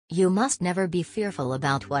You must never be fearful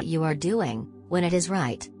about what you are doing, when it is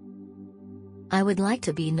right. I would like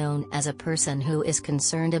to be known as a person who is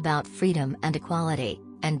concerned about freedom and equality,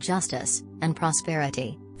 and justice, and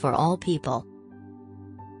prosperity, for all people.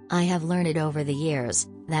 I have learned over the years,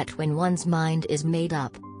 that when one's mind is made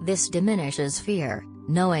up, this diminishes fear.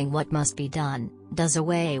 Knowing what must be done, does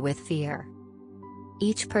away with fear.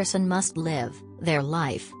 Each person must live their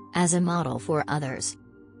life as a model for others.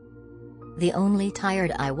 The only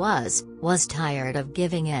tired I was tired of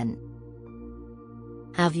giving in.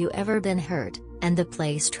 Have you ever been hurt, and the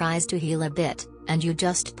place tries to heal a bit, and you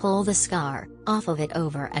just pull the scar off of it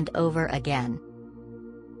over and over again?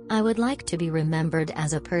 I would like to be remembered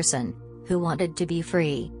as a person who wanted to be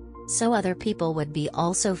free, so other people would be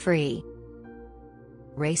also free.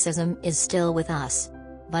 Racism is still with us,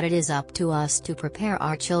 but it is up to us to prepare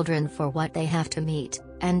our children for what they have to meet,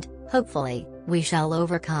 and, hopefully, we shall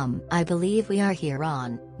overcome. I believe we are here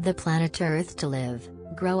on the planet Earth to live,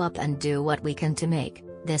 grow up and do what we can to make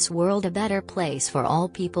this world a better place for all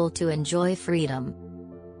people to enjoy freedom.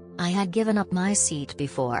 I had given up my seat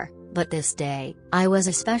before, but this day, I was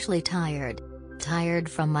especially tired. Tired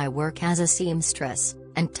from my work as a seamstress,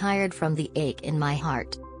 and tired from the ache in my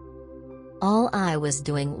heart. All I was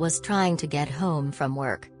doing was trying to get home from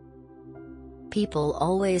work. People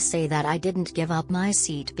always say that I didn't give up my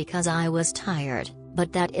seat because I was tired,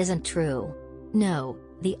 but that isn't true. No,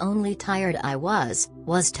 the only tired I was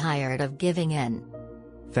tired of giving in.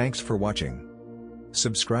 Thanks for watching.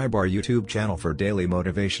 Subscribe our YouTube channel for daily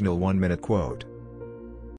motivational 1-minute quote.